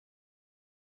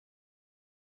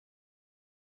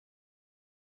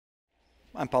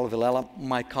I'm Paulo Villela.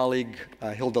 My colleague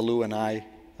Hilda and I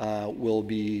will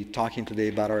be talking today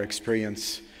about our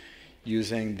experience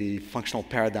using the functional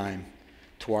paradigm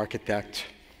to architect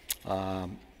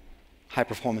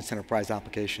high-performance enterprise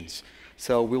applications.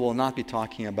 So we will not be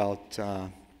talking about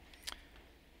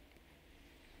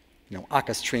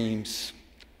Akka streams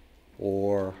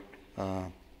or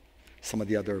some of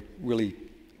the other really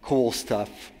cool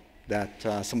stuff that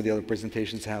some of the other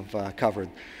presentations have covered.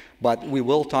 But we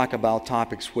will talk about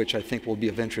topics which I think will be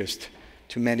of interest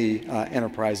to many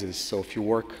enterprises. So if you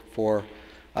work for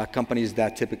companies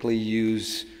that typically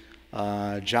use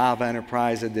Java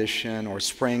Enterprise Edition or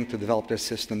Spring to develop their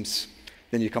systems,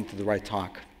 then you come to the right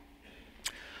talk.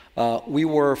 We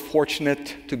were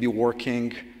fortunate to be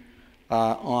working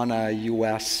on a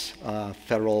US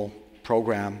federal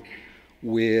program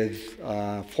with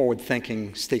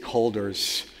forward-thinking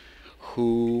stakeholders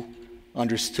who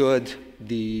understood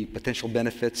the potential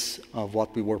benefits of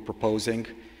what we were proposing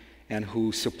and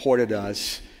who supported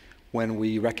us when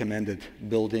we recommended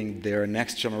building their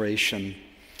next generation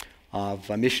of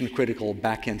mission-critical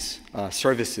backend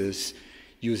services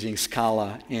using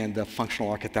Scala and the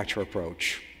functional architecture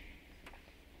approach.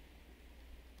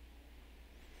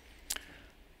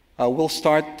 We'll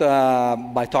start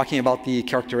by talking about the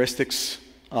characteristics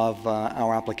of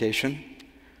our application.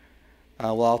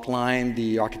 We'll outline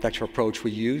the architecture approach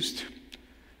we used.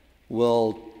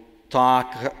 We'll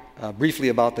talk briefly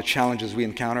about the challenges we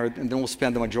encountered, and then we'll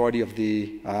spend the majority of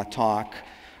the talk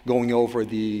going over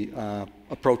the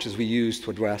approaches we used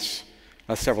to address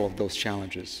several of those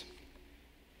challenges.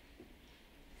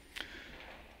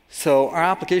 So our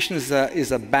application is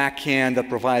a backend that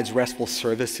provides RESTful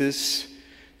services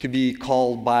to be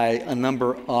called by a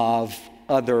number of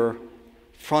other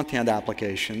front-end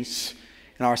applications.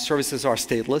 And our services are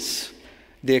stateless.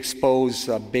 They expose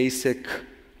basic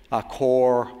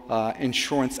core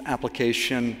insurance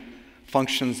application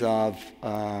functions of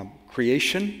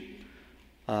creation,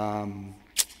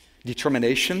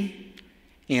 determination,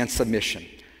 and submission.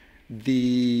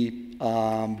 The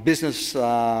business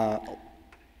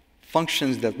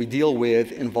functions that we deal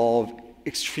with involve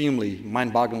extremely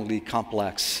mind-bogglingly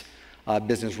complex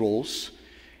business rules,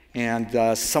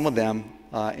 and some of them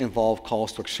involve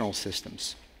calls to external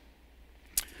systems.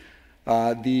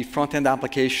 The front-end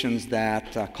applications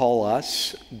that call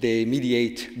us, they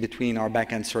mediate between our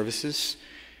back-end services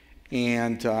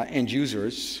and end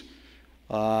users,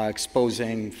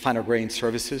 exposing finer-grained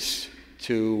services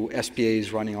to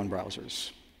SPAs running on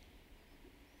browsers.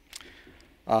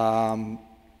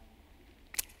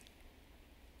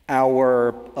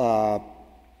 Our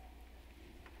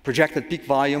projected peak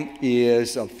volume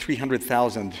is of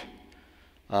 300,000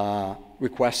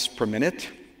 requests per minute.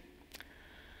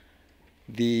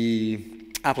 The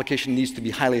application needs to be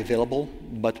highly available,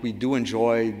 but we do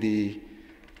enjoy the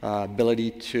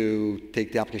ability to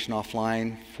take the application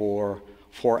offline for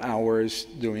 4 hours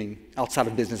outside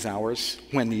of business hours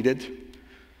when needed.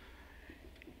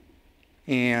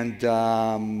 And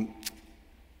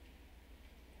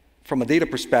from a data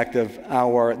perspective,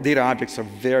 our data objects are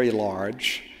very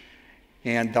large,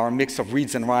 and our mix of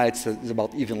reads and writes is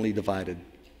about evenly divided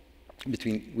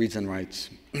between reads and writes.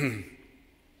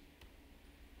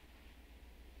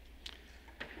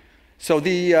 So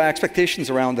the expectations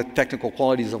around the technical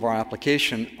qualities of our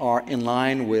application are in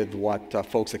line with what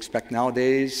folks expect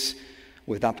nowadays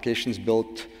with applications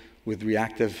built with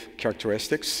reactive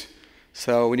characteristics.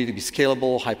 So we need to be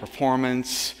scalable, high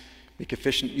performance, make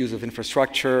efficient use of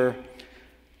infrastructure,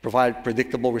 provide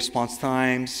predictable response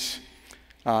times,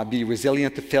 be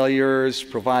resilient to failures,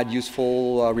 provide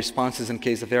useful responses in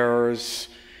case of errors,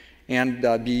 and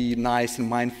be nice and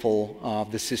mindful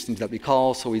of the systems that we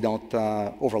call so we don't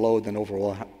overload and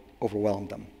overwhelm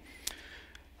them.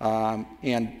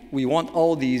 And we want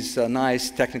all these nice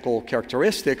technical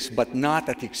characteristics, but not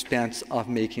at the expense of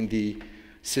making the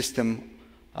system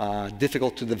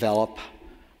difficult to develop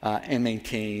and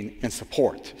maintain and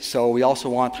support. So we also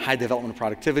want high development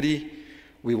productivity.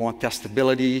 We want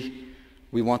testability.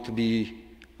 We want to be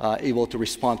able to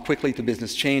respond quickly to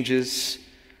business changes.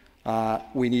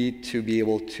 We need to be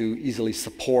able to easily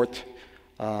support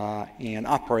and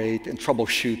operate and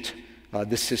troubleshoot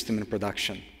this system in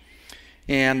production.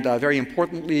 And very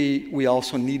importantly, we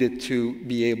also needed to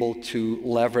be able to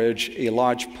leverage a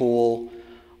large pool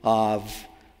of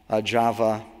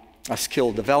Java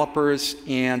skilled developers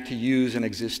and to use an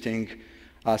existing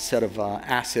set of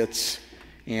assets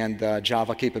and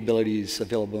Java capabilities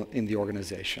available in the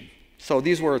organization. So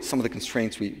these were some of the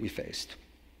constraints we faced.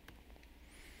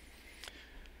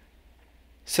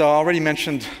 So I already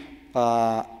mentioned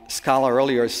Scala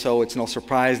earlier, so it's no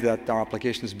surprise that our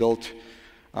application is built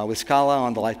With Scala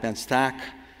on the Lightbend stack,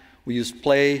 we use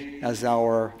Play as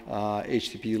our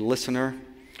HTTP listener,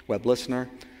 web listener,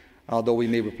 although we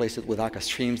may replace it with Akka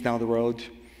streams down the road.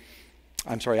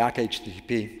 I'm sorry, Akka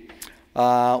HTTP.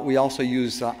 We also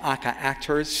use Akka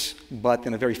actors, but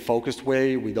in a very focused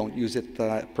way. We don't use it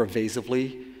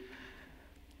pervasively.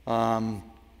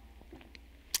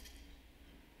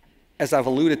 As I've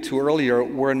alluded to earlier,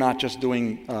 we're not just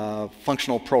doing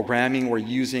functional programming. We're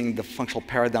using the functional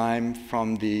paradigm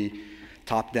from the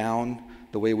top down,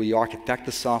 the way we architect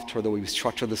the software, the way we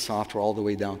structure the software, all the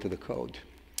way down to the code.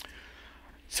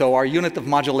 So our unit of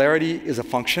modularity is a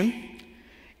function,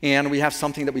 and we have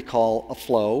something that we call a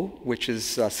flow, which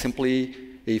is simply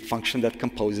a function that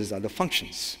composes other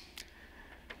functions,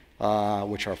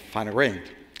 which are fine-grained.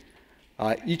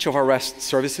 Each of our REST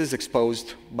services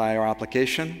exposed by our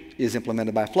application is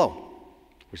implemented by a flow,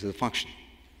 which is a function.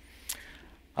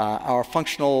 Our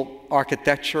functional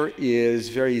architecture is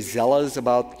very zealous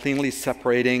about cleanly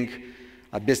separating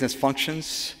business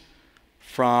functions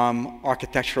from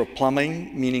architectural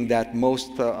plumbing, meaning that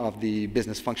most of the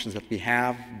business functions that we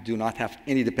have do not have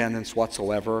any dependence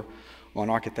whatsoever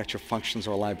on architecture functions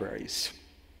or libraries.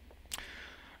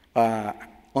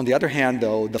 On the other hand,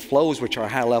 though, the flows, which are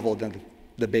higher level than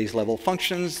the base level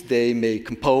functions, they may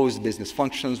compose business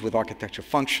functions with architecture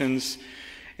functions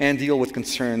and deal with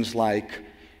concerns like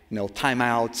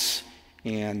timeouts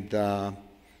and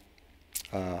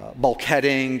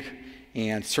bulkheading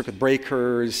and circuit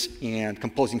breakers and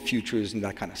composing futures and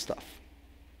that kind of stuff.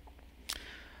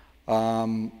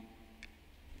 It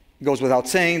goes without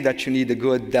saying that you need a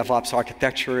good DevOps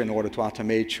architecture in order to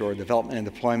automate your development and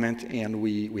deployment, and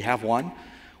we have one.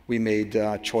 We made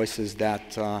choices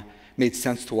that made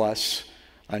sense to us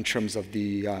in terms of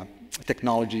the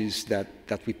technologies that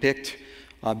we picked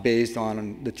based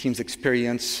on the team's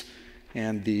experience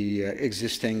and the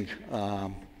existing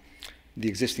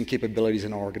capabilities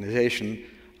in our organization,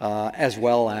 as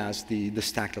well as the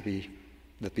stack that we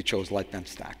chose, Lightbend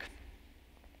stack.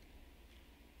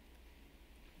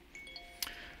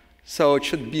 So it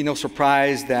should be no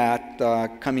surprise that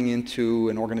coming into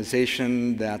an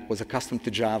organization that was accustomed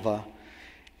to Java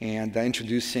and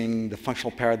introducing the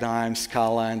functional paradigm,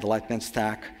 Scala, and the Lightbend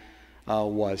stack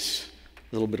was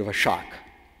a little bit of a shock.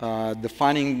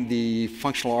 Defining the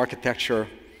functional architecture,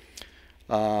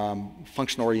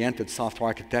 function-oriented software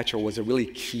architecture was a really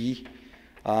key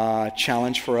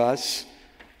challenge for us,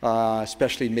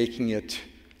 especially making it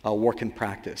work in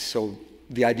practice. So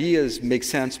the ideas make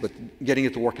sense, but getting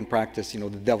it to work in practice, the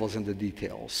devil's in the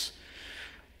details.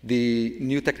 The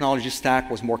new technology stack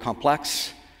was more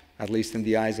complex, at least in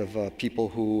the eyes of people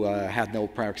who had no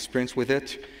prior experience with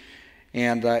it.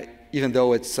 And even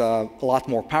though it's a lot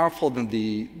more powerful than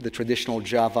the traditional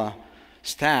Java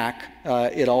stack,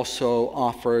 it also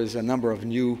offers a number of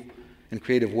new and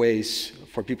creative ways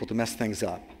for people to mess things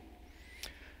up.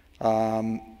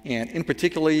 And in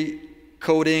particularly,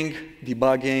 coding,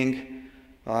 debugging,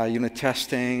 unit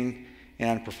testing,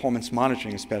 and performance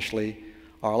monitoring especially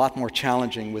are a lot more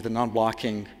challenging with a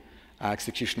non-blocking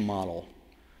execution model.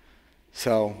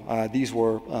 So these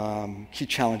were key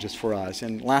challenges for us.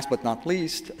 And last but not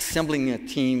least, assembling a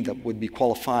team that would be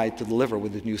qualified to deliver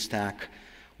with the new stack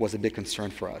was a big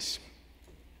concern for us.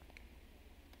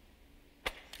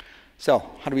 So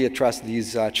how do we address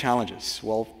these challenges?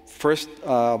 Well, first,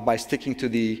 by sticking to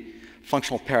the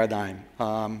functional paradigm.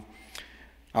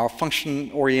 Our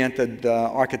function-oriented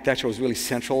architecture was really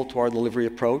central to our delivery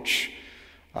approach.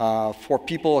 For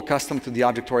people accustomed to the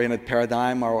object-oriented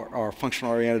paradigm, our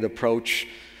function-oriented approach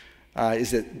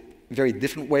is a very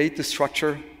different way to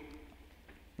structure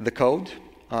the code,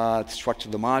 to structure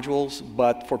the modules.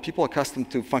 But for people accustomed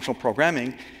to functional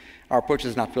programming, our approach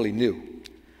is not really new.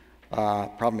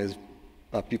 Problem is,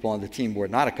 people on the team were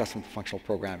not accustomed to functional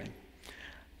programming.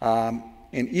 And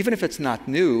even if it's not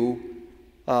new,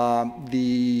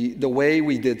 the way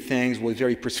we did things was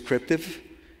very prescriptive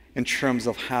in terms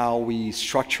of how we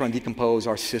structure and decompose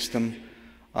our system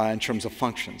in terms of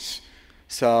functions.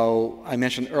 So I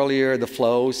mentioned earlier the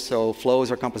flows. So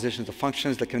flows are compositions of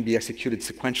functions that can be executed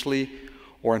sequentially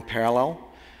or in parallel.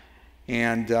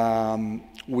 And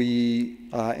we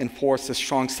enforce a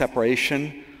strong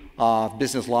separation of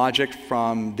business logic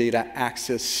from data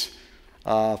access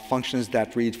functions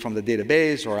that read from the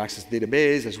database or access the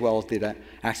database, as well as data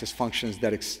access functions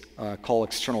that call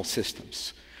external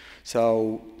systems.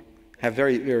 So have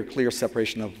very, very clear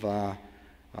separation of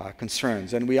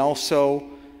concerns. And we also,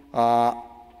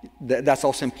 that's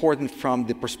also important from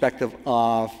the perspective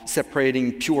of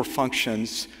separating pure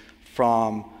functions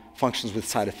from functions with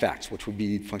side effects, which would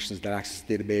be functions that access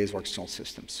the database or external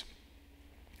systems.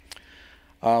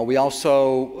 We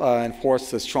also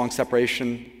enforce a strong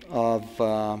separation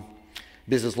of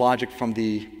business logic from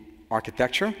the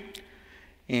architecture.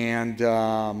 And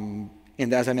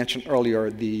as I mentioned earlier,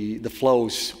 the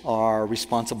flows are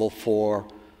responsible for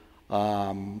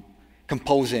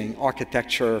composing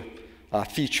architecture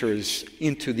features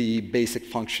into the basic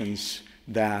functions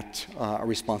that are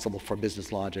responsible for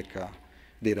business logic,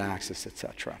 data access,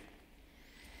 etc.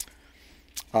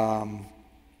 What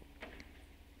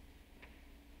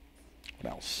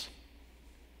else?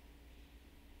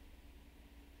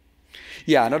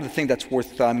 Yeah, another thing that's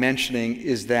worth mentioning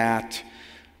is that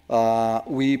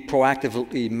we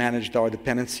proactively managed our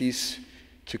dependencies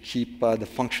to keep the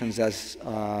functions as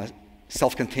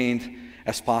self-contained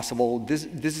as possible. This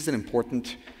is an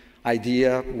important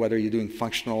idea, whether you're doing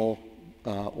functional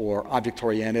or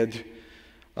object-oriented.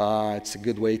 It's a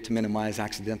good way to minimize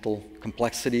accidental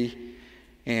complexity.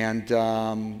 And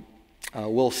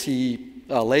we'll see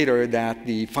later that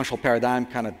the functional paradigm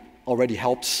kind of already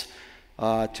helps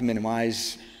to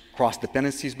minimize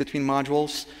cross-dependencies between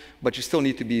modules, but you still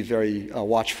need to be very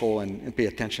watchful and pay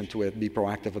attention to it, be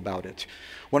proactive about it.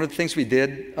 One of the things we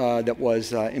did that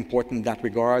was important in that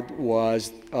regard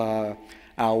was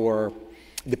our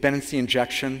dependency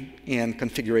injection and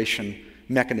configuration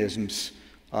mechanisms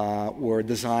were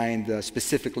designed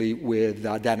specifically with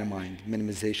that in mind,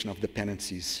 minimization of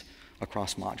dependencies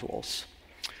across modules.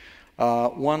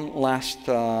 One last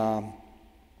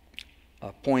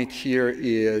point here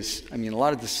is, I mean, a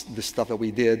lot of this stuff that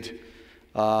we did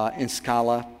in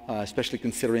Scala, especially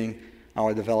considering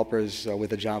our developers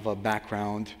with a Java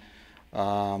background,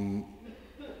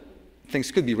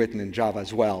 things could be written in Java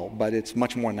as well, but it's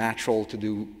much more natural to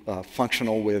do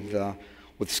functional with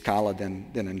Scala than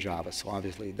in Java. So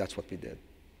obviously, that's what we did.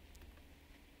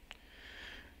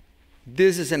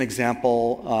 This is an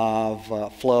example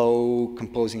of flow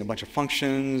composing a bunch of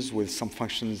functions, with some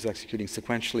functions executing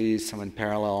sequentially, some in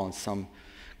parallel, and some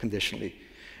conditionally.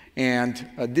 And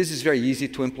this is very easy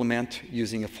to implement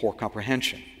using a for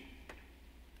comprehension.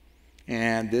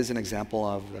 And this is an example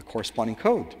of the corresponding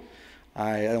code.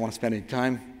 I don't want to spend any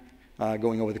time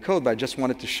going over the code, but I just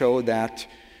wanted to show that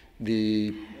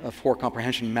the for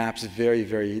comprehension maps very,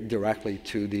 very directly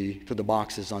to the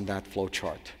boxes on that flow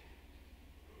chart.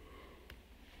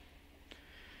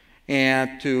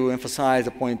 And to emphasize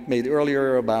a point made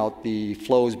earlier about the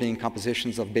flows being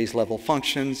compositions of base-level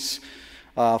functions,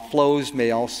 flows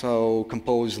may also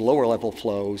compose lower-level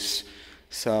flows.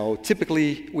 So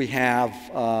typically, we have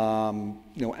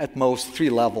at most 3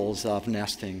 levels of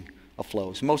nesting of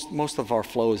flows. Most of our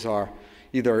flows are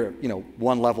either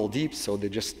one level deep, so they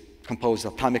just compose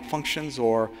atomic functions,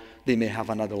 or they may have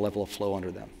another level of flow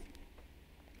under them.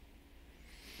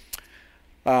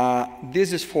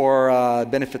 This is for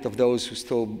benefit of those who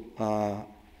still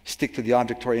stick to the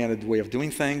object-oriented way of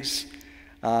doing things.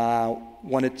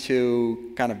 Wanted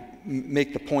to kind of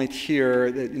make the point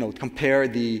here that compare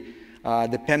the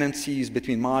dependencies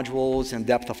between modules and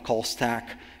depth of call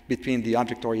stack between the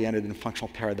object-oriented and functional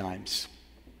paradigms.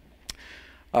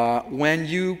 When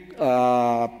you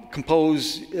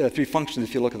compose 3 functions,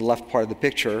 if you look at the left part of the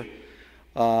picture,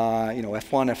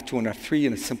 F1, F2, and F3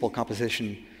 in a simple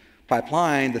composition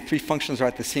pipeline, the 3 functions are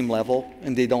at the same level,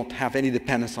 and they don't have any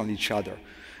dependence on each other.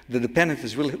 The dependence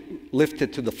is really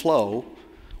lifted to the flow,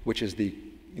 which is the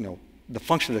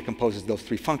function that composes those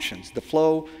 3 functions. The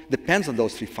flow depends on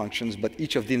those 3 functions, but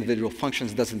each of the individual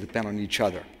functions doesn't depend on each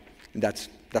other. And that's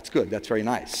good. That's very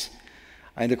nice.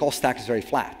 And the call stack is very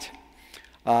flat.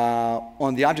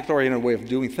 On the object-oriented way of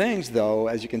doing things, though,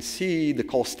 as you can see, the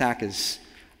call stack is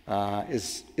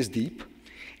deep.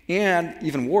 And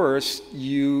even worse,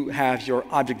 you have your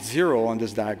object 0 on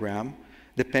this diagram,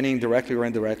 depending directly or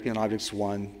indirectly on objects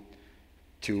 1,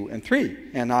 2, and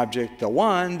 3. And object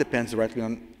 1 depends directly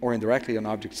on or indirectly on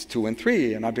objects 2 and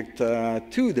 3. And object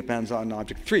 2 depends on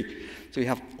object 3. So you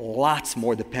have lots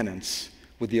more dependence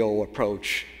with the OO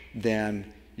approach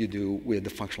than you do with the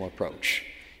functional approach.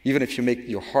 Even if you make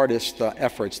your hardest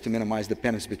efforts to minimize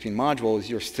dependence between modules,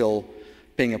 you're still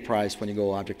paying a price when you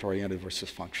go object-oriented versus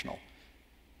functional.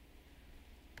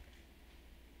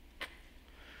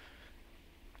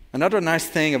 Another nice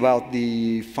thing about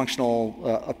the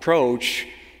functional approach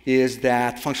is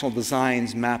that functional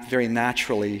designs map very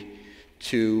naturally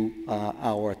to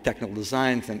our technical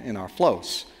designs and our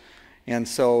flows. And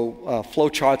so flow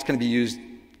charts can be used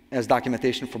as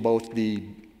documentation for both the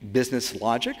business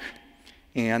logic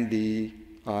and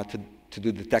to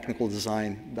do the technical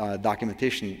design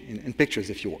documentation in pictures,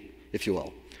 if you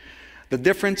will. The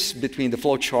difference between the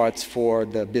flow charts for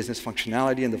the business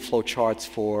functionality and the flow charts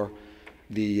for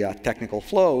the technical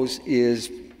flows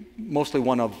is mostly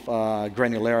one of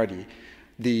granularity.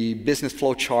 The business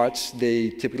flow charts, they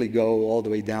typically go all the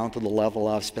way down to the level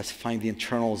of specifying the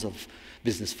internals of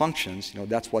business functions.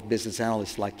 That's what business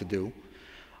analysts like to do.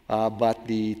 But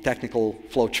the technical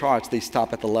flow charts, they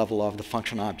stop at the level of the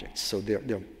function objects, so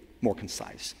they're more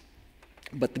concise.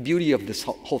 But the beauty of this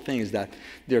whole thing is that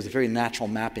there's a very natural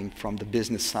mapping from the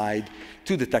business side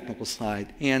to the technical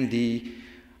side, and the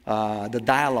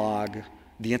dialogue,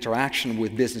 the interaction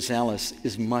with business analysts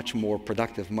is much more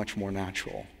productive, much more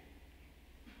natural.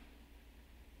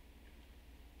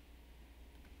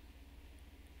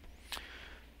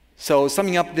 So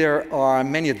summing up, there are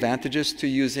many advantages to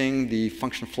using the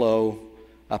function flow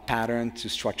pattern to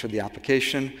structure the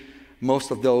application.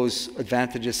 Most of those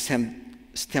advantages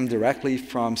stem directly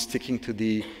from sticking to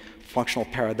the functional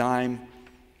paradigm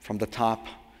from the top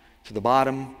to the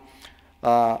bottom.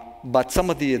 But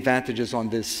some of the advantages on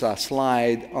this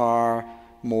slide are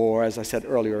more, as I said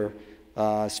earlier,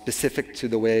 specific to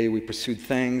the way we pursued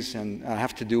things and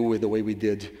have to do with the way we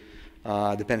did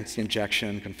dependency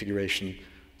injection, configuration,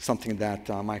 something that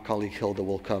my colleague Hilda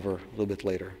will cover a little bit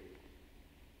later.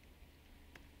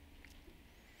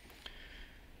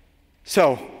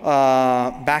 So,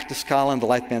 back to Scala and the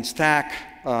Lightbend stack.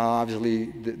 Obviously,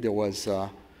 there was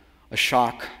a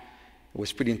shock. It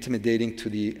was pretty intimidating to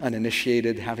the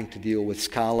uninitiated, having to deal with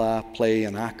Scala, Play,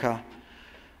 and Akka.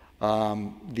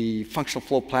 The functional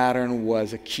flow pattern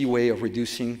was a key way of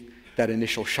reducing that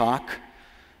initial shock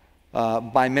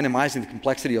by minimizing the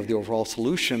complexity of the overall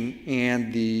solution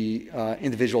and the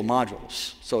individual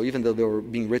modules. So even though they were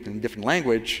being written in a different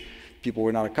language, people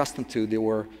were not accustomed to, they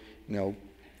were,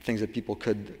 things that people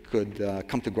could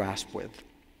come to grasp with.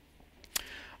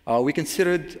 We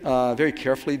considered very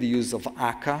carefully the use of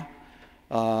Akka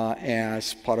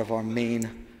as part of our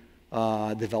main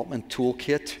development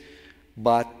toolkit,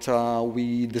 but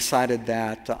we decided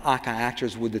that Akka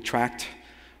actors would detract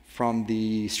from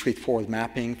the straightforward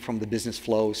mapping from the business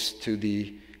flows to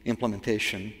the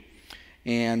implementation,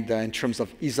 and in terms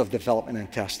of ease of development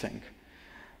and testing.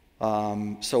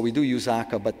 So we do use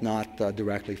Akka, but not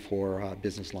directly for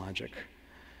business logic.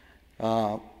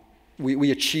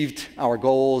 We achieved our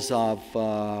goals of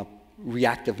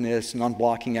reactiveness,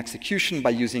 non-blocking execution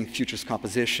by using futures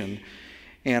composition,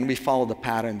 and we followed a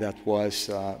pattern that was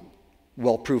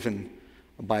well proven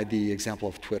by the example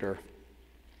of Twitter.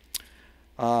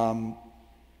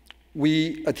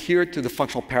 We adhered to the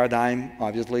functional paradigm,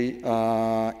 obviously,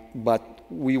 but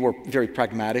we were very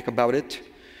pragmatic about it.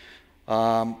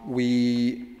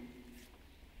 We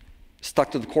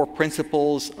stuck to the core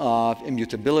principles of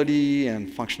immutability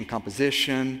and function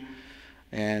composition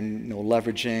and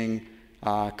leveraging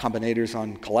combinators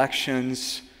on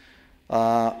collections,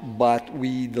 but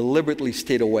we deliberately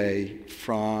stayed away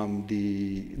from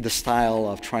the style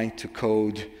of trying to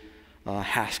code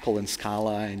Haskell and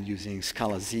Scala and using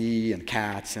Scala Z and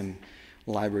CATS and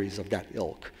libraries of that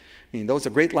ilk. I mean, those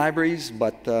are great libraries,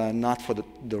 but not for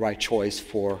the right choice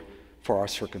for our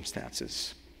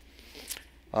circumstances.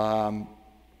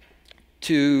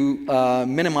 To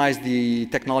minimize the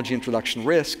technology introduction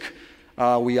risk,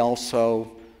 we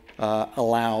also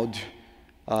allowed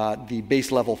the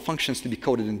base level functions to be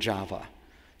coded in Java.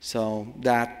 So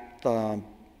that,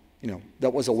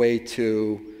 that was a way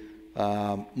to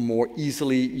more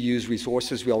easily use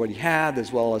resources we already had,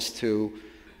 as well as to,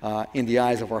 in the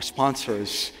eyes of our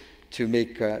sponsors, to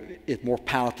make it more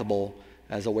palatable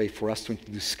as a way for us to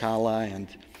introduce Scala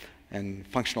and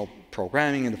functional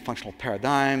programming and the functional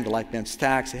paradigm, the Lightbend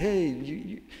stack. Say,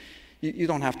 hey, you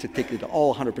don't have to take it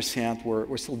all 100%.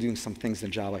 We're still doing some things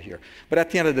in Java here. But at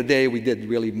the end of the day, we did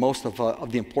really most of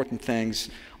the important things.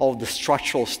 All of the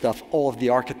structural stuff, all of the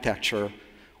architecture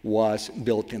was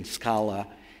built in Scala.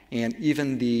 And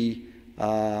even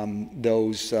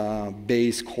those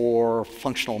base core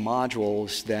functional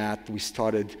modules that we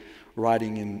started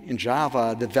writing in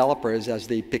Java, developers, as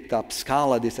they picked up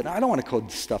Scala, they said, I don't want to code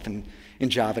this stuff in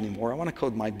Java anymore. I want to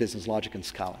code my business logic in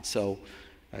Scala. So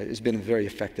it's been a very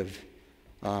effective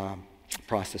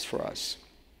process for us.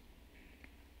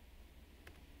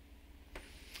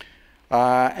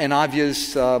 An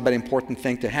obvious but important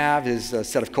thing to have is a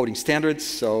set of coding standards.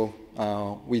 So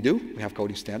we have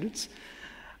coding standards.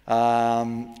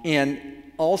 And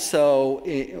also,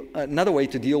 another way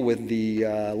to deal with the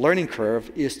learning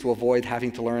curve is to avoid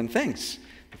having to learn things.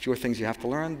 The fewer things you have to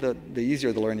learn, the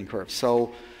easier the learning curve.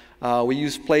 So we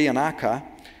use Play and Akka,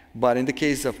 but in the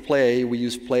case of Play, we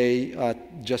use Play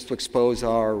just to expose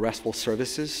our RESTful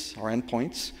services, our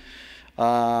endpoints.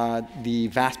 The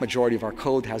vast majority of our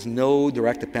code has no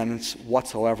direct dependence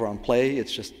whatsoever on Play.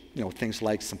 It's just things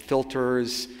like some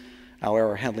filters, our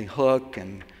error handling hook,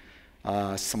 and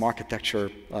some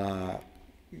architecture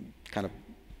kind of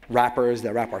wrappers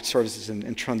that wrap our services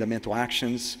and turn them into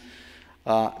actions.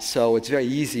 So it's very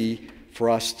easy for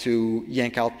us to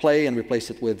yank out Play and replace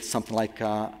it with something like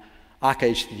Akka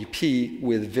HTTP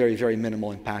with very, very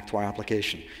minimal impact to our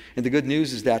application. And the good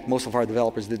news is that most of our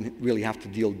developers didn't really have to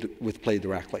deal with Play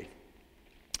directly.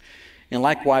 And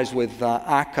likewise with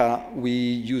Akka, we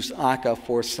use Akka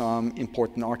for some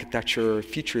important architecture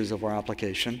features of our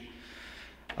application,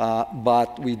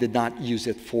 but we did not use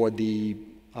it for the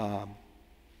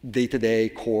day-to-day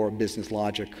core business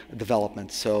logic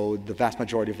development. So the vast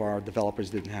majority of our developers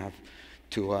didn't have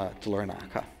to learn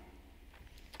Akka.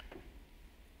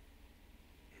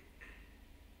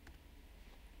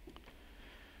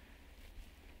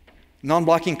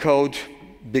 Non-blocking code,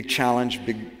 big challenge,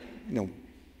 big,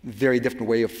 very different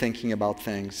way of thinking about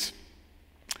things.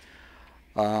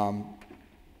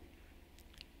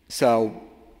 So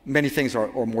many things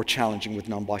are more challenging with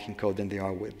non-blocking code than they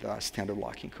are with standard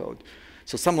blocking code.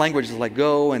 So some languages like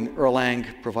Go and Erlang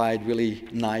provide really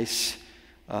nice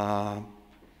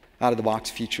out-of-the-box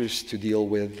features to deal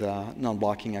with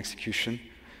non-blocking execution.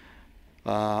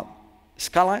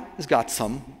 Scala has got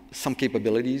some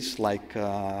capabilities like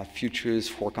futures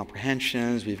for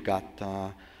comprehensions. We've got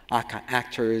Akka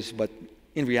actors, but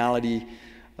in reality,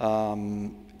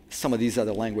 some of these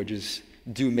other languages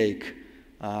do make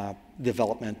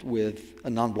development with a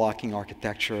non-blocking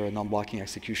architecture, a non-blocking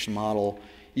execution model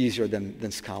easier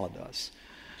than Scala does.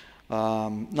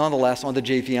 Nonetheless, on the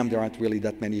JVM, there aren't really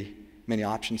that many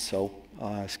options, so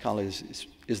Scala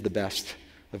is the best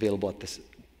available at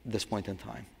this point in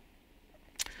time.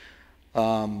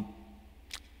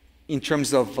 In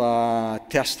terms of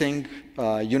testing,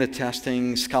 unit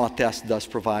testing, Scala test does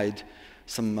provide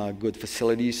some good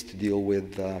facilities to deal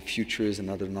with futures and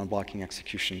other non-blocking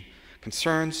execution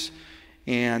concerns.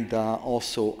 And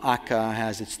also Akka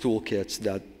has its toolkits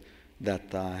that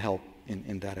help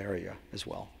in that area as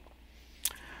well.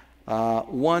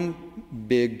 One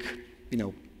big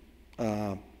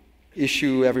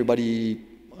issue everybody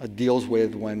deals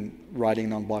with when writing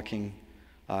non-blocking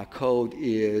code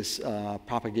is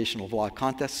propagation of log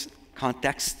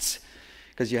contexts,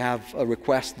 because you have a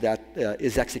request that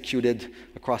is executed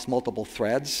across multiple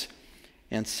threads,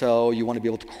 and so you want to be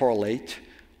able to correlate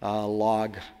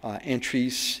log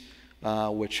entries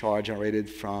which are generated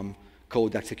from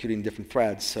code executing different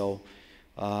threads. So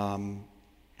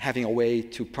having a way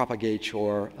to propagate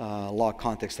your log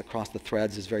context across the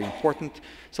threads is very important.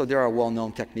 So there are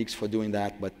well-known techniques for doing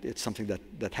that, but it's something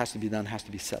that has to be done, has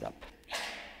to be set up.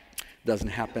 Doesn't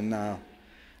happen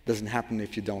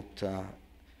if you don't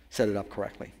set it up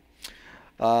correctly.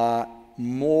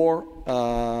 More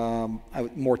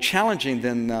challenging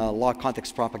than log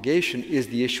context propagation is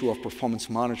the issue of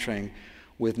performance monitoring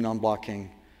with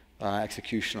non-blocking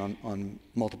execution on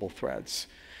multiple threads.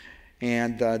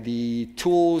 And the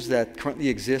tools that currently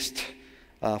exist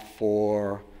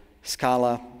for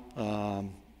Scala,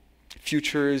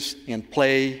 futures, and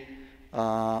Play,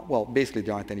 well, basically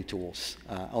there aren't any tools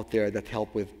out there that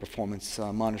help with performance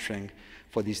monitoring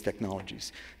for these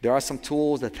technologies. There are some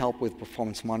tools that help with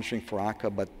performance monitoring for Akka,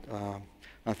 but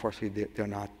unfortunately they're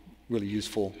not really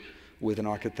useful with an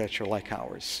architecture like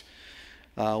ours.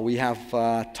 We have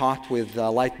talked with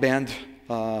Lightbend.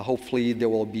 Hopefully there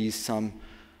will be some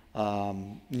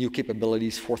new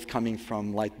capabilities forthcoming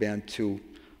from Lightbend to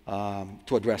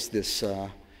address this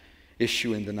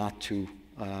issue in the not too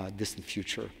distant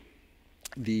future.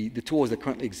 The tools that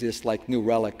currently exist, like New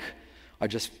Relic, are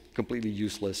just completely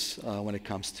useless when it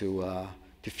comes to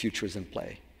futures and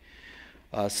Play.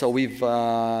 So we've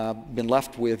been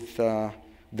left with the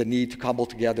need to cobble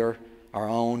together our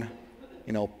own,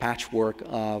 patchwork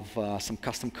of some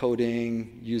custom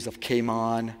coding, use of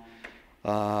Kmon,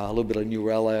 a little bit of New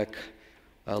Relic,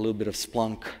 a little bit of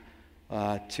Splunk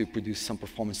to produce some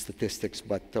performance statistics,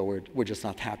 but we're just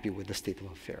not happy with the state of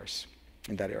affairs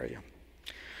in that area.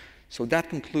 So that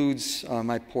concludes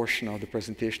my portion of the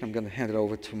presentation. I'm going to hand it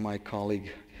over to my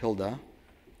colleague, Hilda,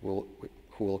 who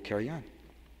will carry on.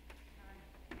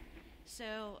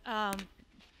 So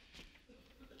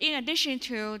in addition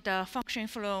to the function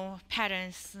flow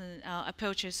patterns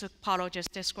approaches Paulo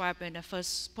just described in the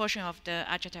first portion of the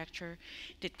architecture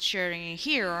that sharing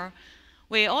here,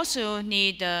 we also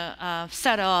need a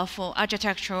set of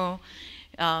architectural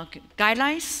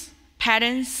guidelines,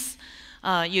 patterns,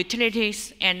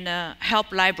 utilities, and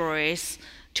help libraries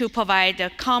to provide a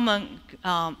common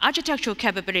architectural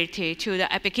capability to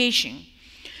the application.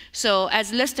 So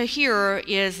as listed here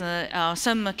is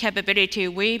some capability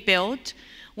we built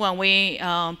when we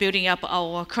building up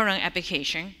our current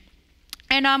application.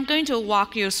 And I'm going to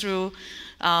walk you through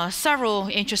several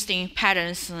interesting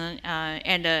patterns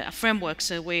and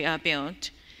frameworks we built.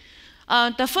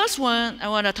 The first one I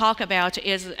want to talk about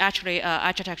is actually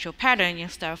architectural pattern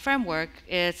instead of framework.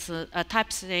 It's a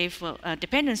type-safe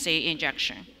dependency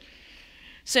injection.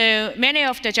 So many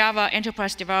of the Java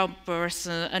enterprise developers,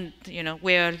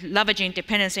 were leveraging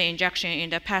dependency injection in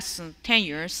the past 10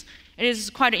 years. It is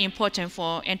quite important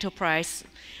for enterprise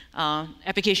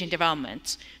application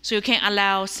development. So you can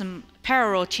allow some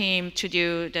parallel team to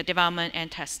do the development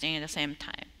and testing at the same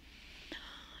time.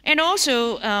 And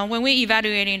also, when we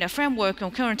evaluating the framework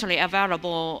currently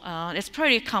available, it's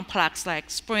pretty complex, like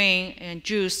Spring and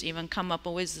Juice even come up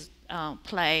with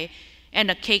play and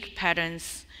the cake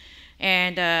patterns.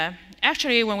 And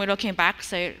actually, when we're looking back,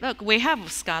 say, look, we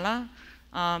have Scala.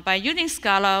 By using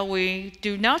Scala, we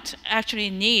do not actually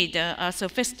need a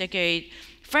sophisticated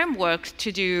framework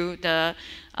to do the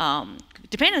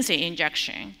dependency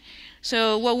injection.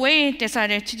 So what we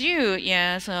decided to do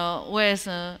is with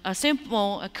a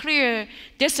simple, clear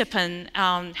discipline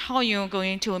on how you're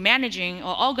going to managing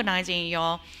or organizing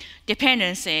your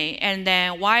dependency, and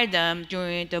then wire them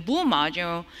during the boot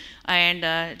module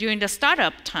and during the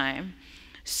startup time.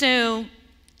 So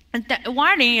the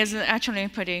wiring is actually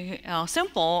pretty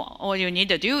simple. All you need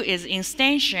to do is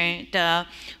instantiate the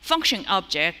function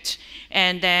object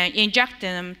and then inject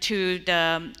them to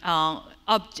the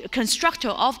constructor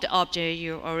of the object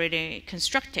you already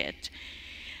constructed.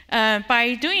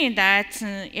 By doing that,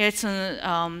 it's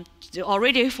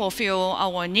already fulfill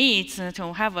our needs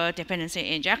to have a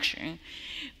dependency injection,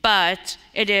 but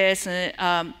it is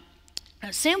a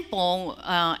simple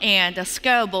and a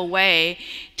scalable way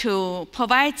to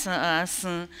provide us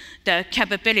the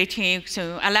capability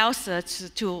to allow us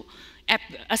to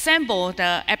assemble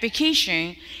the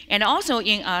application and also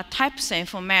in a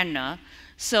type-safe manner.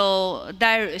 So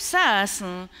there says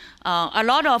a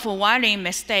lot of wiring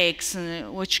mistakes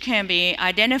which can be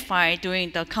identified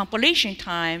during the compilation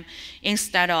time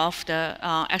instead of the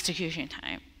execution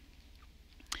time.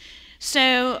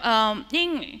 So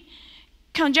in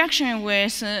conjunction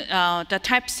with the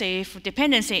type-safe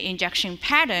dependency injection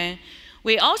pattern,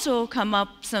 we also come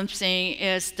up something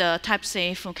is the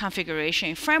type-safe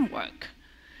configuration framework.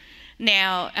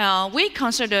 Now, we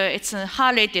consider it's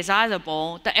highly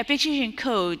desirable. The application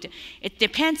code, it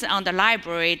depends on the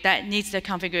library that needs the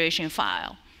configuration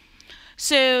file.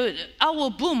 So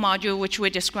our boot module, which we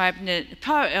described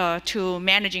prior to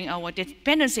managing our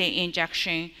dependency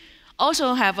injection,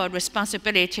 also have a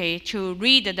responsibility to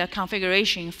read the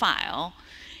configuration file.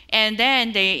 And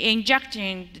then they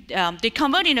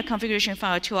converting the configuration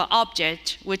file to an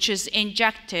object, which is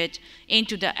injected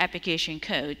into the application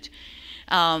code.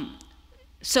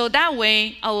 So that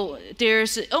way,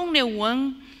 there's only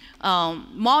one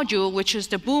module, which is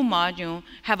the boot module,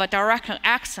 have a direct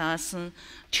access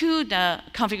to the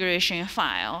configuration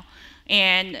file.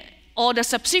 And all the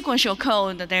subsequent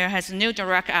code there has no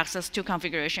direct access to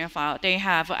configuration file. They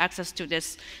have access to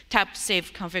this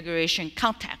type-safe configuration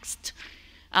context.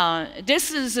 This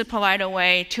is provide a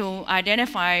way to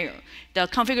identify the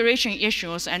configuration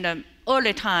issues and the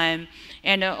early time,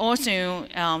 and also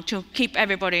to keep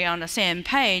everybody on the same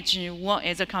page, what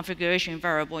is a configuration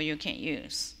variable you can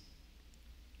use.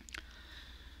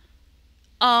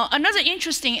 Another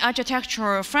interesting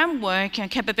architectural framework and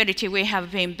capability we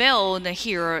have been built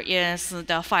here is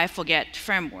the FIRE-FORGET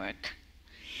framework.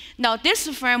 Now, this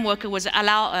framework would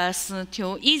allow us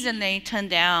to easily turn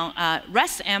down a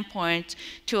REST endpoint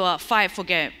to a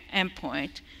FIRE-FORGET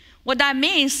endpoint. What that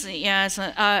means is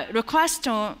a request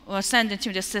sent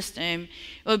to the system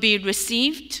will be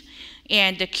received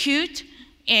and queued,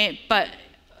 but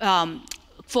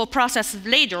for process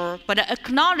later, but the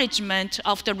acknowledgement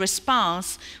of the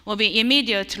response will be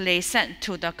immediately sent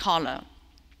to the caller.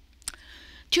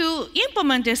 To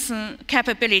implement this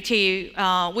capability,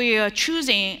 we are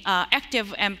choosing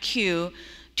ActiveMQ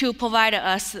to provide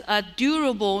us a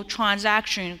durable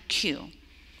transaction queue.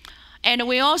 And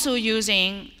we're also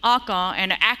using Akka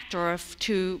and Active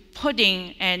to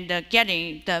putting and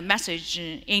getting the message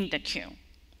in the queue.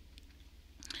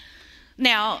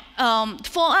 Now,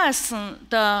 for us,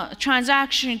 the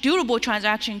durable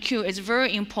transaction queue is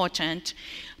very important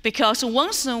because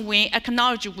once we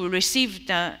acknowledge we received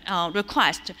the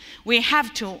request, we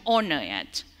have to honor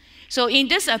it. So in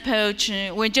this approach,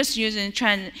 we're just using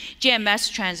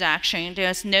GMS transaction.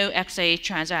 There's no XA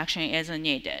transaction is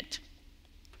needed.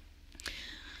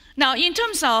 Now, in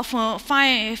terms of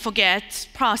FIRE-FORGET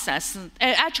process,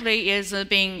 it actually is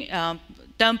being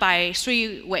done by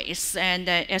 3 ways and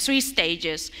 3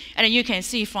 stages, and you can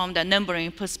see from the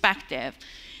numbering perspective.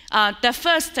 The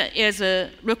first is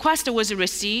a request was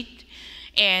received,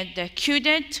 and queued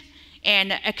it,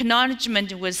 and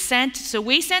acknowledgement was sent. So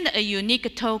we send a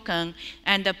unique token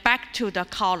and back to the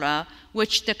caller,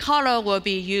 which the caller will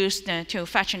be used to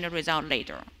fetch the result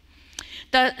later.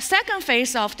 The second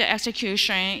phase of the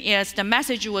execution is the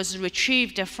message was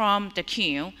retrieved from the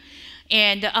queue,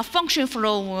 and a function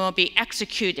flow will be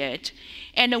executed.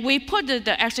 And we put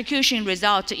the execution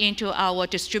result into our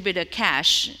distributed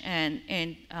cache and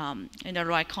in the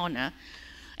right corner.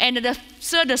 And the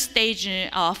third stage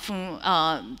of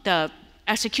the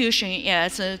execution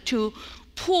is to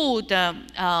pull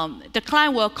the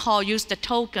client will use the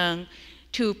token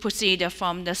to proceed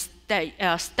from the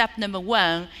step number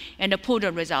 1 and pull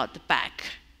the result back.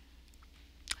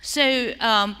 So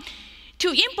to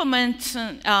implement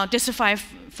this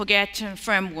forget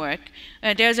framework,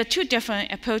 there's 2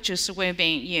 different approaches we've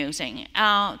been using.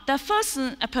 The first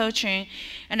approach, and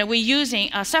we're using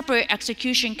a separate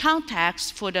execution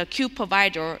context for the queue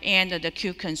provider and the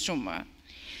queue consumer.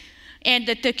 And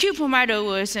the queue provider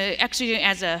was executing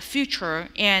as a feature,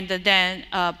 and then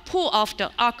pull of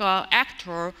the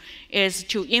actor is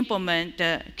to implement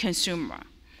the consumer.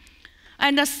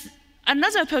 And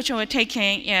another approach we're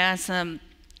taking is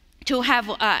to have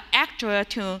an actor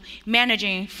to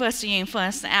managing first in,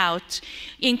 first out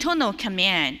internal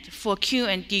command for queue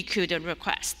and dequeue the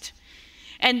request.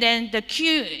 And then the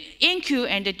in-queue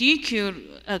and the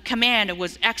dequeue command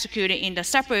was executed in the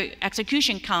separate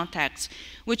execution context,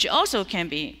 which also can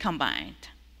be combined.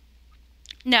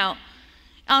 Now,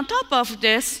 on top of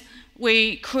this,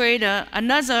 we create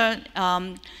another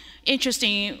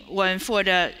interesting one for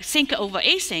the sync over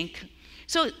async.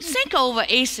 So sync over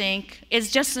async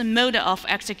is just a mode of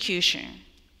execution.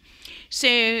 So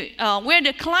where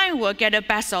the client will get the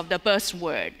best of the burst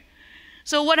word.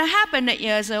 So what happened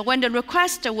is when the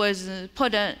request was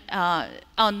put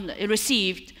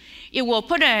received, it will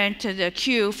put it into the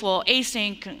queue for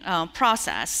async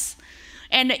process.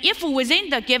 And if within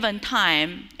the given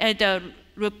time, the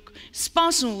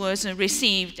response was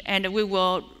received, and we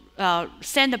will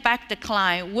send back the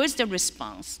client with the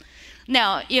response.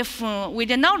 Now, if we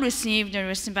did not receive the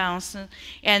response,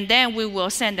 and then we will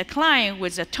send the client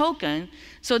with a token,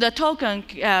 so the token,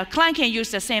 client can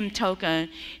use the same token,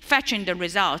 fetching the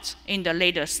results in the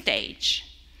later stage.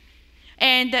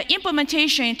 And the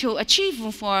implementation to achieve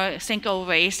for sync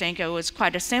over async was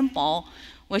quite simple,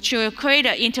 which will create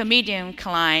an intermediate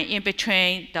client in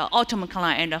between the ultimate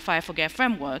client and the file forget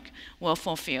framework will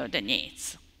fulfill the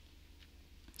needs.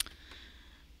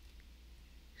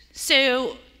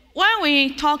 So when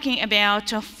we're talking about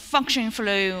function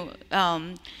flow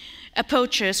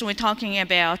approaches, we're talking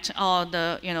about all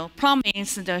the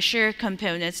plumbings, the shared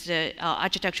components, the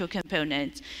architectural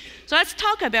components. So let's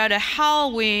talk about how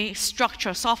we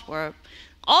structure software.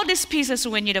 All these pieces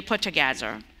we need to put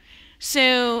together.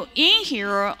 So in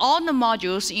here, all the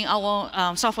modules in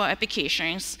our software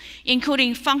applications,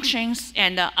 including functions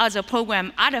and other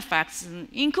program artifacts,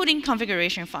 including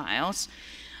configuration files,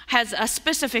 has a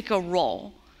specific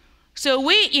role. So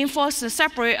we enforce the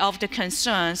separate of the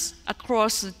concerns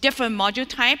across different module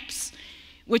types,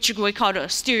 which we call a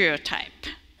stereotype.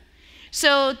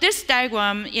 So this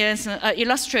diagram is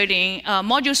illustrating a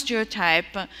module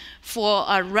stereotype for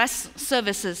a REST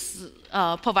services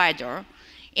provider.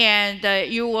 And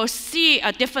you will see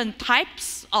different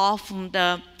types of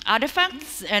the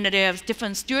artifacts, and they have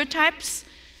different stereotypes.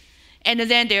 And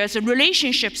then there's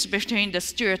relationships between the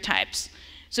stereotypes.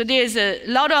 So there's a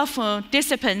lot of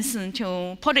disciplines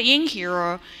to put in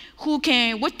here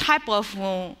what type of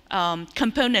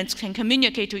components can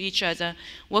communicate to each other,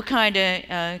 what kind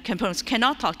of components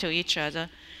cannot talk to each other.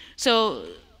 So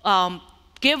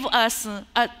give us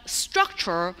a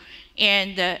structure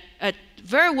and a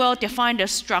very well-defined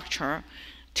structure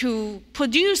to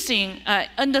producing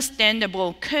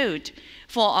understandable code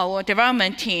for our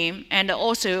development team and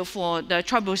also for the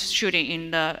troubleshooting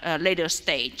in the later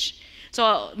stage.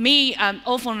 So I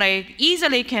often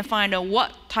easily can find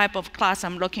what type of class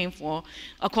I'm looking for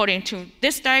according to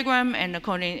this diagram and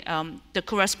according the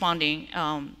corresponding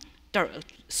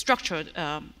structure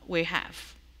we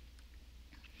have.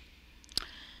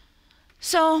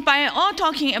 So by all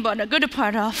talking about the good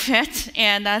part of it,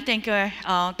 and I think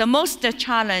the most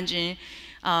challenging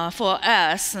for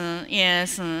us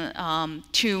is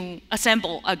to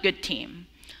assemble a good team.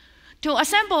 To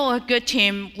assemble a good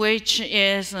team, which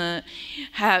is able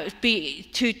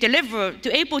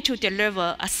to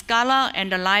deliver a Scala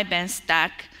and a Lightbend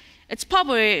stack, it's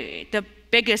probably the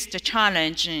biggest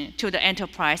challenge to the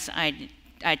enterprise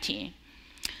IT.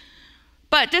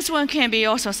 But this one can be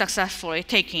also successfully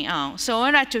taken on. So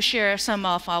I'd like to share some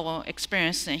of our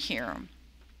experience in here.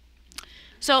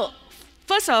 So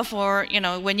first of all,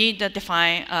 we need to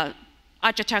define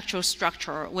architectural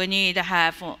structure. We need to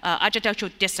have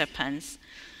architectural disciplines,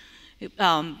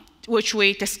 which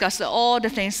we discussed all the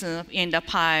things in the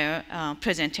prior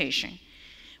presentation.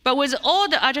 But with all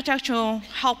the architectural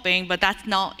helping, but that's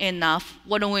not enough.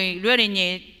 What do we really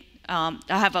need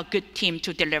to have a good team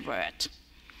to deliver it?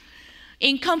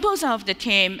 In composition of the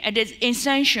team, it is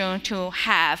essential to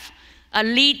have a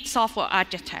lead software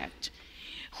architect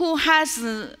who has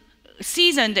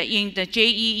seasoned in the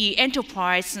JEE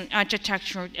enterprise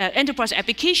architecture, enterprise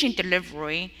application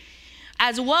delivery,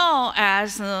 as well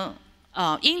as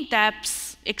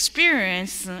in-depth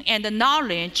experience and the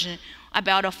knowledge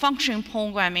about function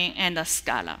programming and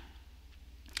Scala.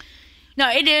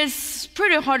 Now, it is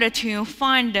pretty hard to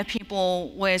find the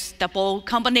people with the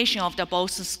combination of the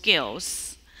both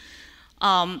skills.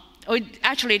 We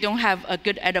actually don't have a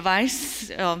good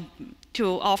advice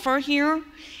to offer here,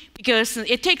 because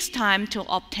it takes time to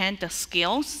obtain the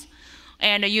skills,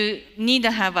 and you need to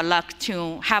have a luck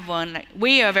to have one.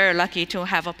 We are very lucky to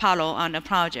have a Paulo on the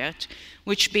project,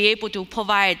 which be able to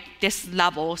provide these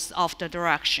levels of the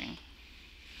direction.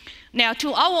 Now,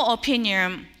 to our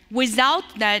opinion, without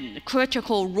that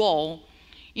critical role,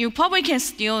 you probably can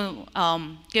still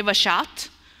give a shot,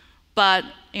 but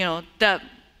the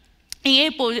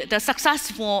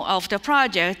successful of the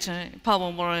project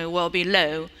probably will be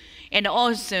low, and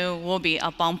also will be a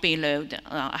bumpy road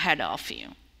ahead of you.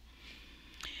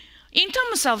 In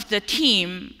terms of the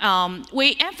team,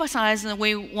 we emphasize that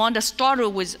we want to start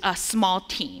with a small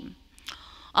team,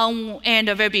 and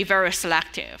we'll be very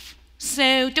selective.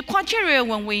 So the criteria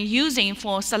when we're using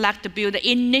for select to build the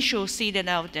initial seeding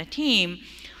of the team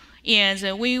is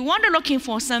we want to looking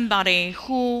for somebody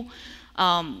who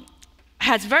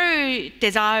has very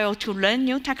desire to learn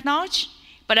new technology,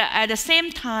 but at the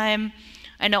same time,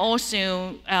 and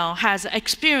also has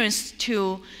experience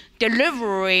to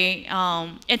delivery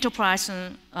enterprise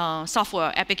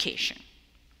software application.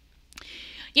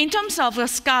 In terms of the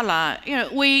Scala,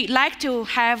 we like to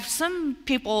have some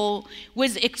people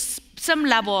with some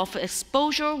level of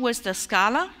exposure with the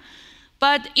Scala,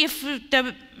 but if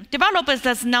the developer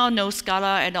does not know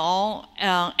Scala at all,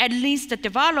 at least the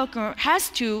developer has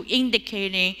to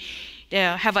indicate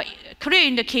have a clear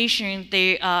indication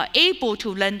they are able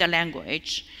to learn the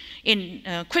language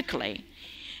quickly.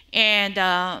 And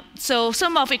so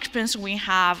some of the experience we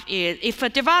have is if a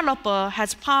developer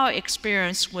has prior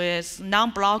experience with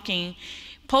non-blocking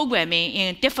programming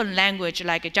in a different language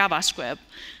like JavaScript,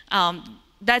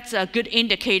 that's a good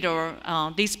indicator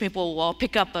these people will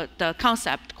pick up the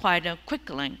concept quite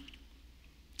quickly.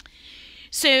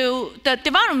 So the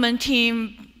development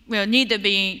team will need to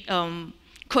be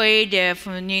creative,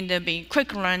 need to be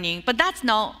quick learning, but that's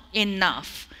not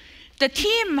enough. The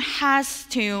team has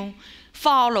to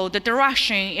follow the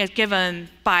direction is given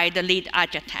by the lead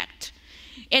architect.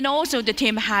 And also the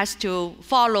team has to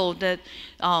follow the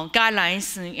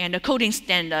guidelines and the coding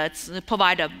standards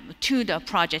provided to the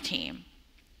project team.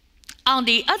 On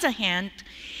the other hand,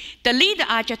 the lead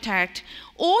architect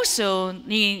also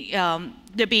needs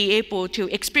to be able to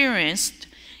experience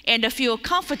and feel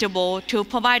comfortable to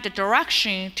provide the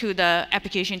direction to the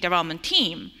application development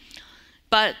team.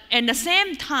 But at the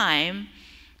same time,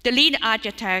 the lead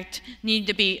architect needs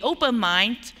to be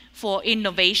open-minded for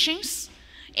innovations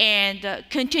and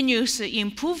continuous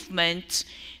improvement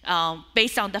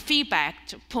based on the feedback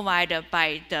provided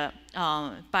by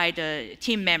the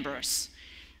team members.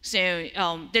 So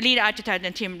the lead architect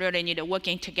and team really need to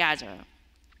working together.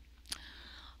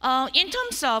 In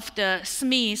terms of the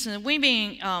SMEs, we've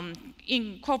been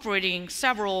incorporating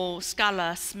several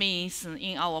Scala SMEs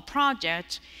in our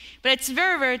project, but it's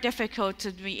very, very difficult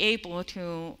to be able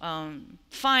to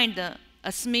find a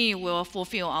SME will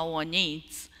fulfill our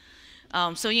needs.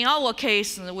 So in our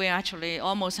case, we actually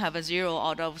almost have a 0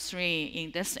 out of 3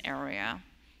 in this area.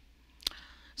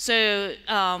 So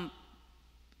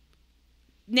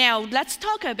now let's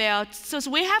talk about, so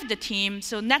we have the team,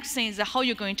 so next thing is how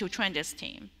you're going to train this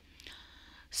team.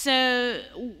 So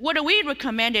what we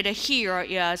recommended here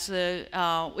is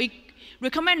we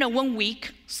recommend a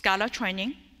 1-week Scala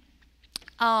training.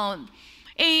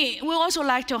 We also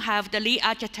like to have the lead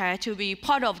architect to be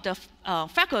part of the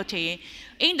faculty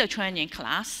in the training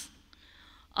class.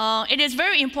 It is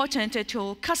very important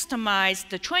to customize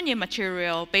the training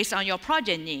material based on your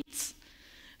project needs.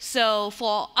 So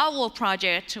for our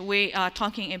project, we are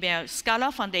talking about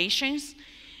Scala foundations.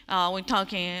 We're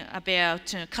talking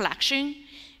about collection,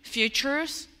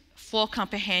 features, for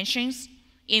comprehensions,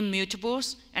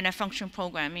 immutables, and function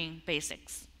programming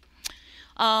basics.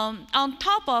 On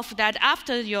top of that,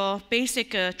 after your basic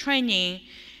training,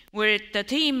 where the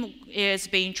team is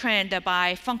being trained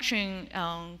by function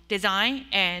design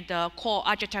and core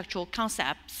architectural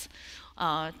concepts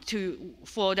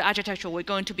for the architecture we're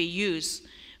going to be used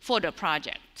for the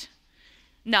project.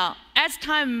 Now, as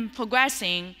time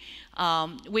progressing,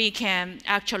 we can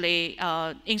actually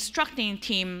instructing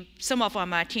team. Some of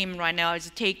my team right now is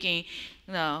taking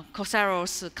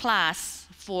Coursera's class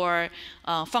for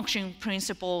function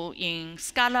principle in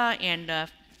Scala and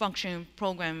function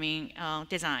programming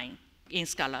design in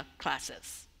Scala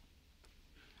classes.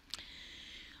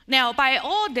 Now, by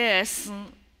all this,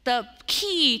 the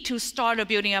key to start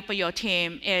building up your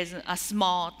team is a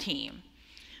small team.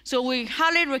 So we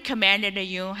highly recommend that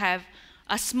you have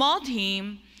a small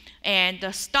team and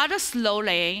start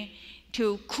slowly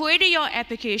to create your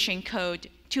application code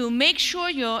to make sure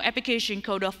your application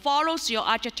code follows your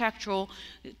architectural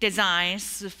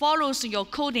designs, follows your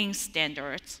coding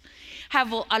standards.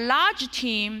 Have a large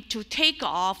team to take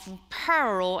off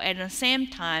parallel at the same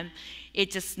time,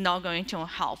 it's just not going to be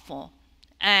helpful.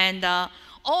 And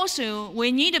also,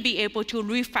 we need to be able to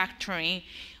refactoring.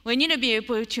 We need to be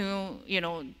able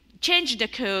to, change the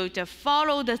code,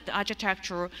 follow the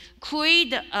architecture,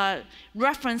 create a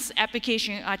reference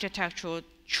application architecture,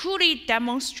 truly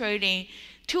demonstrating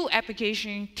to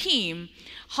application team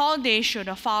how they should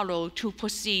follow to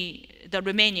proceed the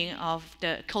remaining of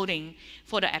the coding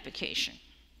for the application.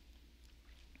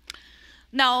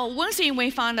 Now, one thing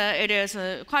we found that it is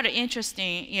quite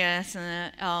interesting is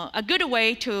a good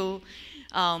way to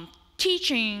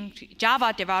teaching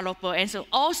Java developer and so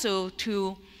also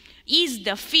to ease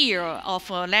the fear of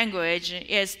a language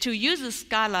is to use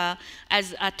Scala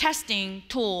as a testing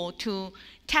tool to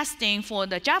testing for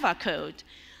the Java code.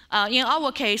 In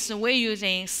our case, we're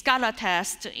using Scala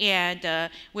test and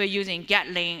we're using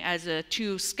Gatling as a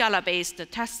two Scala-based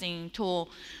testing tool.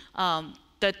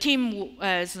 The team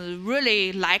was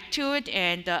really liked to it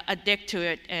and addicted to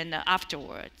it and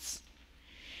afterwards.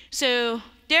 So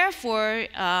therefore,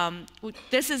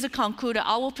 this is a conclude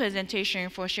our presentation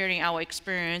for sharing our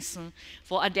experience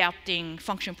for adapting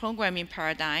function programming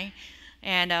paradigm.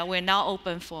 And we're now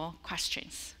open for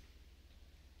questions.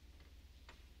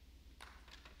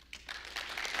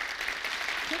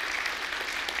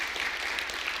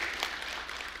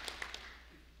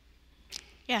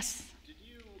 Yes. Did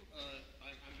you,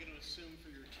 I'm going to assume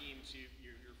for your teams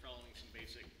you're following some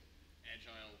basic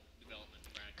agile development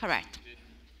practices. Correct.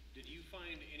 Did you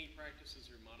find any practices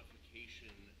or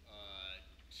modification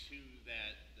to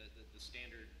that, the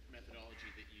standard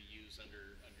methodology that you use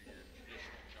under your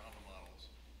traditional Java models?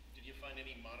 Did you find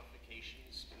any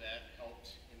modifications that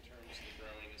helped in terms of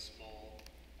growing a small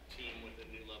team with a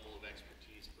new level of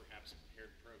expertise, perhaps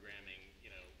paired programming,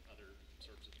 other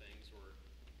sorts of things, or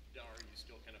are you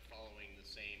still kind of following the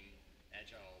same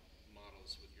agile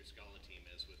models with your Scala team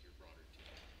as with your broader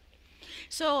team?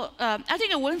 So I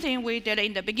think one thing we did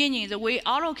in the beginning is we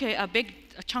allocate a big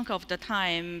chunk of the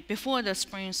time before the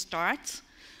sprint starts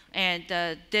and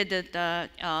did the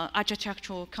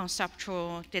architectural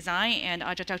conceptual design and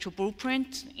architectural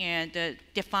blueprint and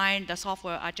define the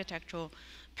software architectural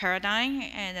paradigm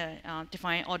and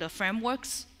define all the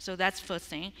frameworks. So that's first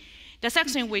thing. The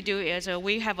second thing we do is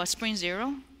we have a sprint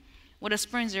zero. What a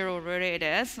sprint zero really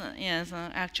is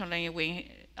actually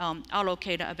we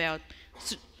allocate about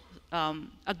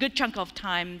a good chunk of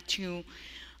time to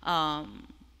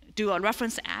do a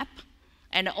reference app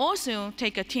and also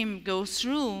take a team go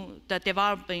through the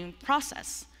developing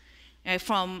process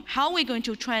from how we're going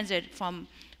to transit from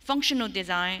functional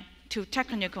design to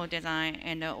technical design,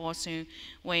 and also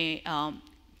we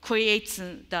create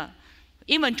the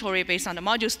inventory based on the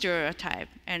module stereotype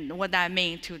and what that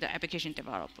means to the application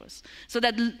developers. So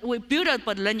that we build up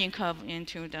a learning curve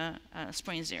into the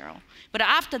sprint zero. But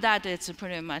after that, it's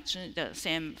pretty much the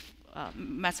same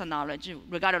methodology,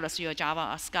 regardless of your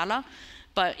Java or Scala.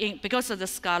 But because of the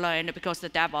Scala and because the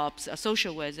DevOps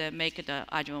associated with it, make the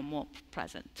Agile more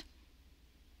present.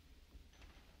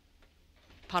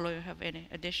 Paulo, you have any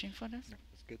addition for this? No,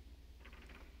 that's good.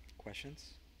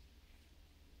 Questions?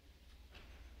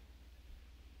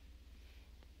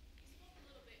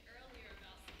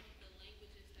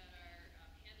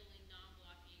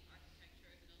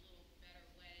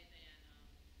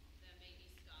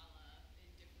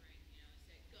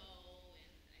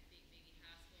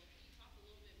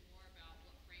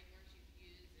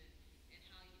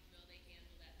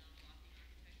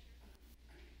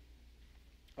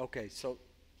 Okay, so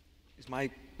is my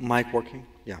mic working?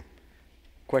 Yeah.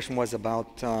 Question was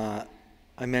about,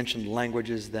 I mentioned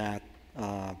languages that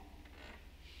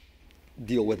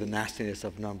deal with the nastiness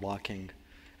of non-blocking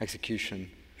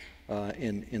execution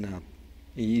in an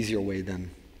easier way than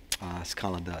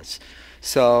Scala does.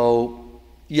 So,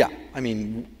 yeah, I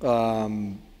mean,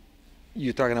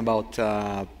 you're talking about,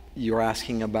 you're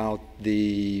asking about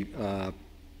the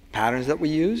patterns that we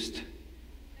used? No,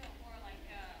 or like,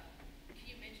 can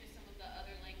you mention some of the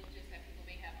other languages that people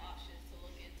may have options to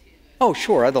look into? Oh,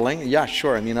 sure, other language, yeah,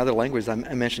 sure. I mean, other languages, I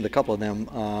mentioned a couple of them.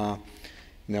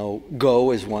 You know,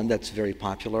 Go is one that's very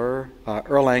popular.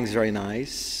 Erlang's very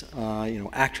nice. You know,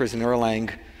 actors in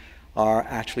Erlang are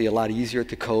actually a lot easier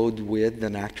to code with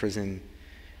than actors in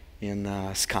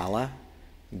Scala.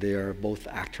 They're both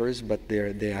actors, but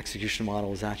the execution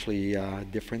model is actually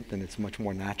different, and it's much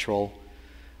more natural.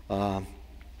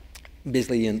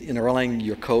 Basically, in Erlang,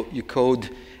 you code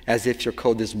as if your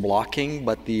code is blocking,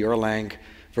 but the Erlang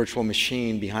virtual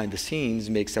machine behind the scenes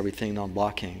makes everything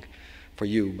non-blocking for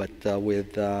you. But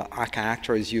with Akka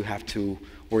actors, you have to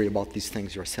worry about these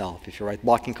things yourself. If you write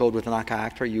blocking code with an Akka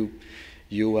actor, you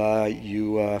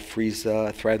freeze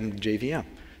a thread in the JVM.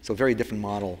 So very different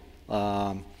model.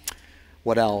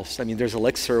 What else? I mean, there's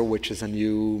Elixir, which is a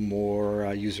new,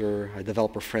 more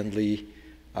developer-friendly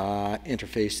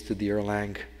interface to the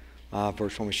Erlang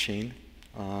virtual machine.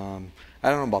 I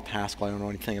don't know about Haskell. I don't know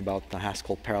anything about the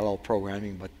Haskell parallel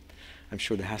programming, but I'm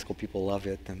sure the Haskell people love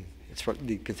it, and it's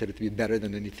considered to be better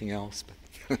than anything else.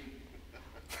 But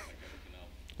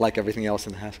like everything else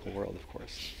in the Haskell world, of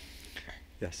course.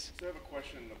 Yes. So I have a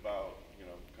question about, you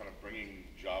know, kind of bringing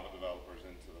Java developers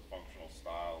into the functional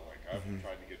style. Like I've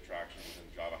tried to get traction within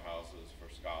Java houses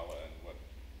for Scala, and what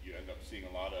you end up seeing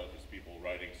a lot of is people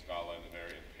writing Scala in a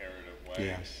very imperative way,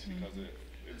 Yes. because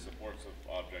it supports an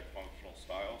object functional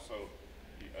style. So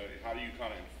how do you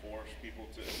kind of enforce people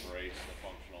to embrace the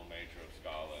functional nature of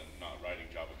Scala and not writing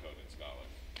Java code in Scala?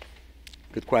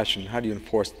 Good question. How do you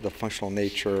enforce the functional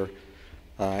nature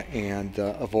and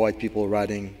avoid people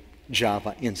writing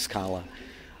Java in Scala?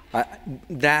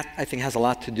 That, I think, has a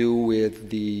lot to do with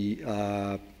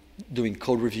the doing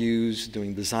code reviews,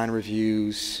 doing design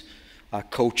reviews,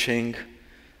 coaching,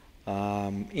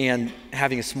 and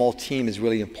having a small team is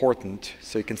really important.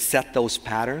 So you can set those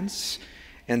patterns,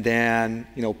 and then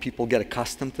people get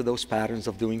accustomed to those patterns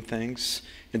of doing things.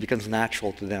 It becomes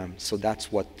natural to them. So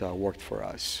that's what worked for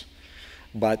us.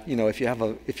 But if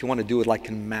you want to do it like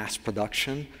in mass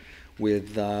production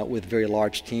with very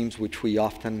large teams, which we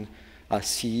often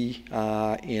see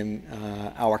in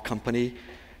our company,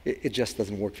 it just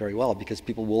doesn't work very well, because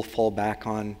people will fall back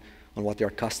on what they're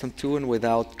accustomed to, and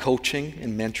without coaching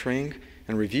and mentoring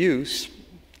and reviews,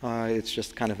 it's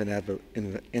just kind of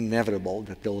inevitable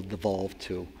that they'll devolve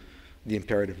to the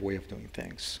imperative way of doing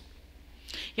things.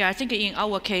 Yeah, I think in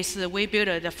our case, we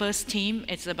built the first team.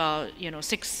 It's about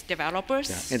 6 developers.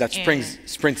 Yeah. And that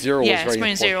Sprint Zero was very important. Yeah,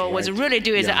 Sprint Zero was right? really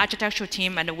do as an architectural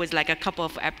team, and with like a couple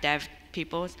of app dev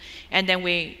people. And then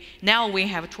now we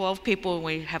have 12 people.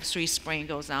 We have 3 sprints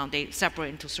goes on. They separate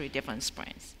into 3 different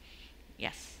sprints.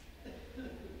 Yes.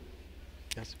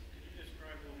 Yes. Could you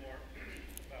describe a little more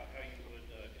about how you would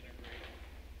integrate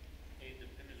a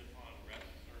dependent upon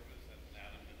REST service as an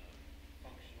atom in a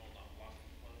functional, not blocking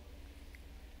flow?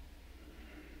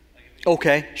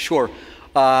 Okay, sure.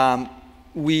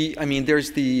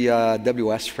 There's the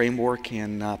WS framework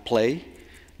in Play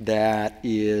that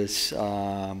is,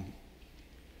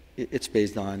 it's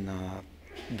based on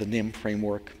the NIM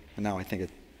framework. And now I think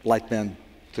Lightbend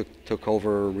took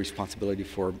over responsibility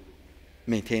for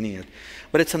maintaining it.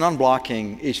 But it's a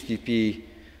non-blocking HTTP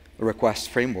request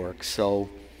framework. So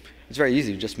it's very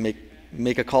easy. Just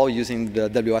make a call using the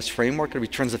WS framework. It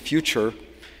returns a future.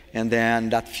 And then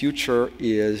that future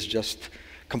is just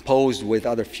composed with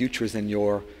other futures in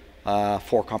your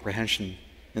for comprehension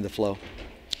in the flow.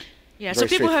 Yeah, Very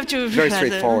so people have to very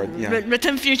straightforward.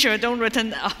 Return future, don't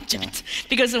return object.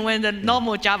 Because when the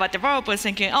normal Java developer is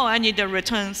thinking, oh, I need to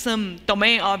return some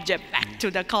domain object back to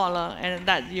the caller, and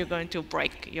that you're going to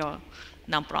break your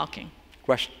non-blocking.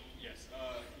 Question? Yes. Can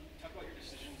you talk about your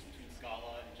decisions between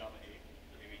Scala and Java 8,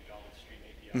 or maybe Java Stream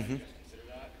API? Did you guys consider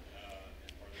that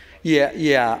as part of the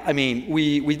Yeah. I mean,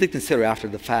 we did consider after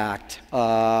the fact.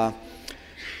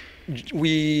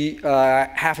 We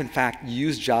have, in fact,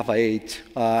 used Java 8.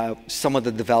 Some of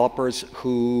the developers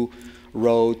who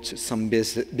wrote some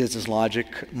business logic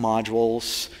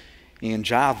modules in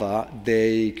Java,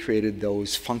 they created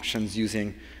those functions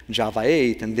using Java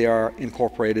 8, and they are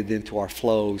incorporated into our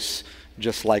flows,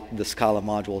 just like the Scala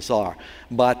modules are.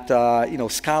 But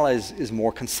Scala is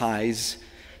more concise.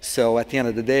 So at the end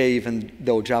of the day, even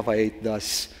though Java 8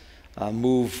 does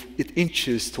it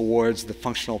inches towards the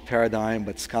functional paradigm,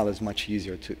 but Scala is much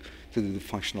easier to do the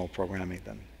functional programming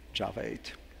than Java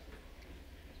 8.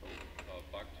 So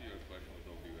back to your question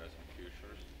with OBS and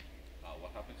futures.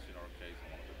 What happens in our case,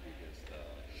 one of the biggest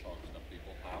shocks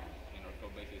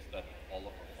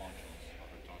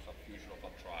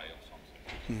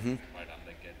right, and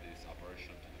they get this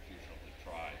aversion to the future of the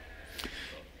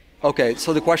try. Okay,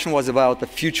 so the question was about the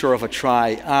future of a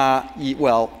try.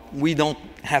 Well, we don't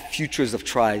have futures of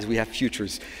tries, we have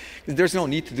futures. There's no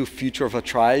need to do future of a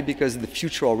try because the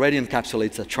future already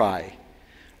encapsulates a try,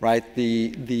 right?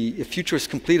 The future is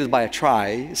completed by a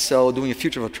try, so doing a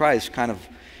future of a try is kind of,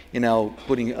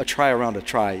 putting a try around a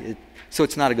try. So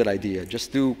it's not a good idea.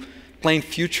 Just do plain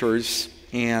futures,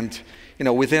 and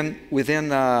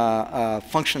within a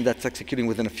function that's executing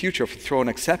within a future, if you throw an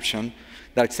exception,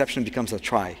 that exception becomes a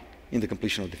try in the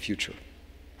completion of the future.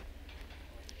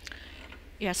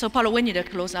 Yeah, so Paulo, we need to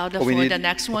close out for the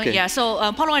next one. Okay. Yeah,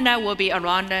 so Paulo and I will be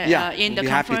around in the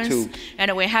conference,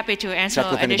 and we're happy to answer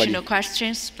additional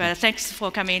questions. But thanks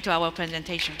for coming to our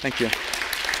presentation. Thank you.